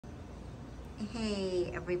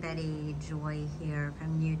Hey everybody, Joy here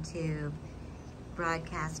from YouTube,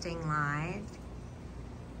 broadcasting live.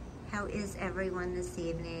 How is everyone this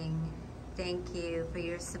evening? Thank you for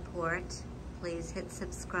your support. Please hit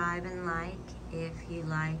subscribe and like if you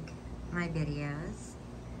like my videos.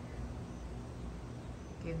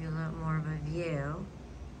 Give you a little more of a view.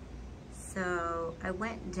 So I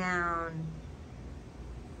went down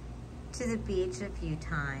to the beach a few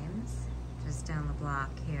times, just down the block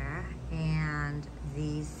here, and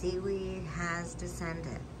the seaweed has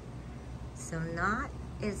descended. So not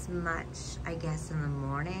as much, I guess, in the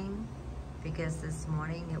morning, because this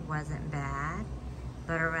morning it wasn't bad,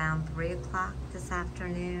 but around 3 o'clock this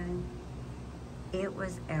afternoon, it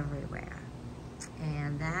was everywhere,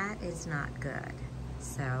 and that is not good.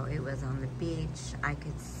 So it was on the beach. I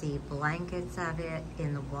could see blankets of it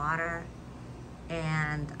in the water,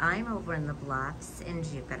 and I'm over in the bluffs in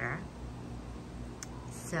Jupiter.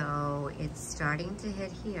 So it's starting to hit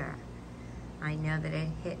here. I know that it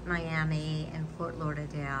hit Miami and Fort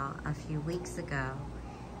Lauderdale a few weeks ago,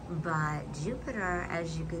 but Jupiter,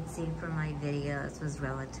 as you could see from my videos, was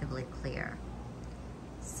relatively clear.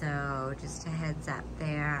 So just a heads up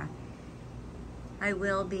there. I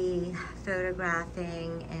will be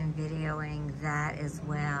photographing and videoing that as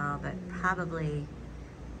well, but probably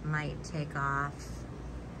might take off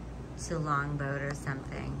to Longboat or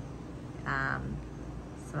something.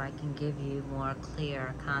 So I can give you more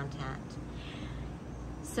clear content.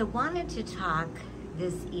 So wanted to talk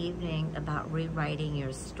this evening about rewriting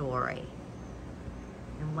your story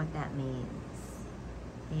and what that means.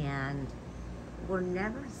 And we're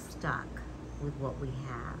never stuck with what we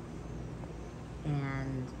have.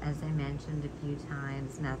 And as I mentioned a few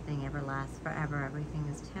times, nothing ever lasts forever. Everything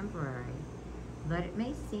is temporary. But it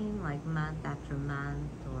may seem like month after month,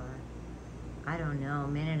 or I don't know,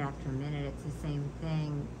 minute after minute, it's the same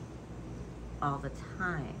thing all the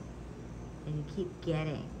time. And you keep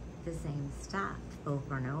getting the same stuff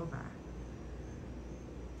over and over.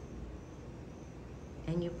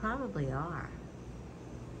 And you probably are.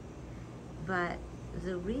 But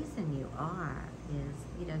the reason you are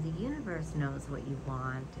is, the universe knows what you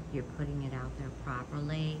want if you're putting it out there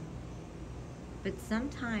properly. But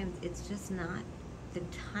sometimes it's just not, the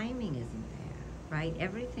timing isn't there, right?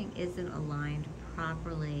 Everything isn't aligned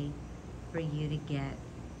properly for you to get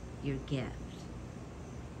your gift.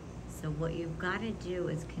 So what you've got to do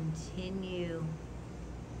is continue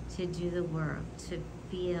to do the work, to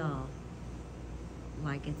feel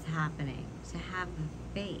like it's happening, to have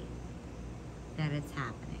the faith that it's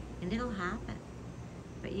happening. And it'll happen.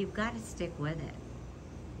 But you've got to stick with it.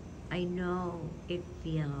 I know it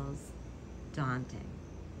feels daunting.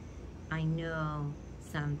 I know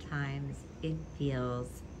sometimes it feels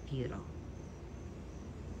futile.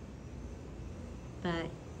 But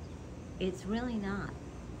it's really not.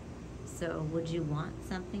 So would you want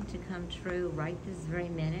something to come true right this very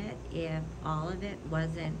minute if all of it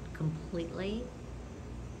wasn't completely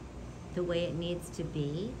the way it needs to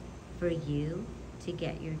be for you to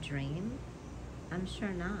get your dream? I'm sure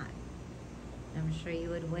not. I'm sure you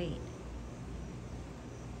would wait.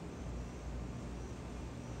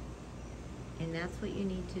 And that's what you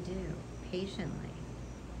need to do, patiently.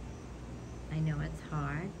 I know it's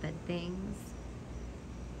hard, but things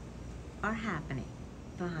are happening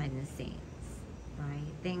behind the scenes,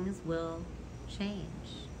 right? Things will change.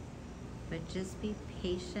 But just be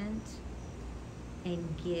patient and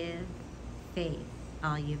give faith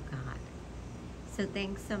all you've got. So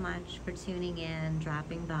thanks so much for tuning in,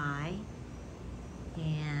 dropping by,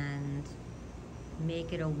 and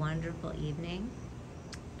make it a wonderful evening.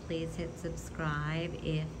 Please hit subscribe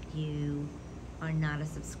if you are not a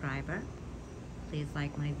subscriber. Please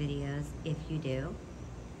like my videos if you do.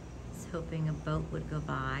 I was hoping a boat would go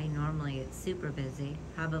by. Normally it's super busy.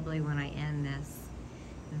 Probably when I end this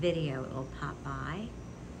video it will pop by.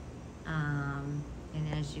 And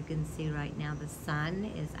as you can see right now, the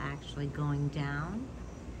sun is actually going down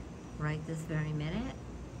right this very minute.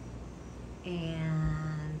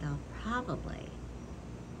 And I'll probably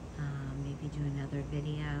maybe do another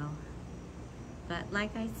video. But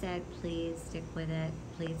like I said, please stick with it.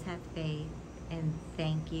 Please have faith. And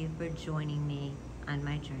thank you for joining me on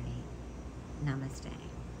my journey. Namaste.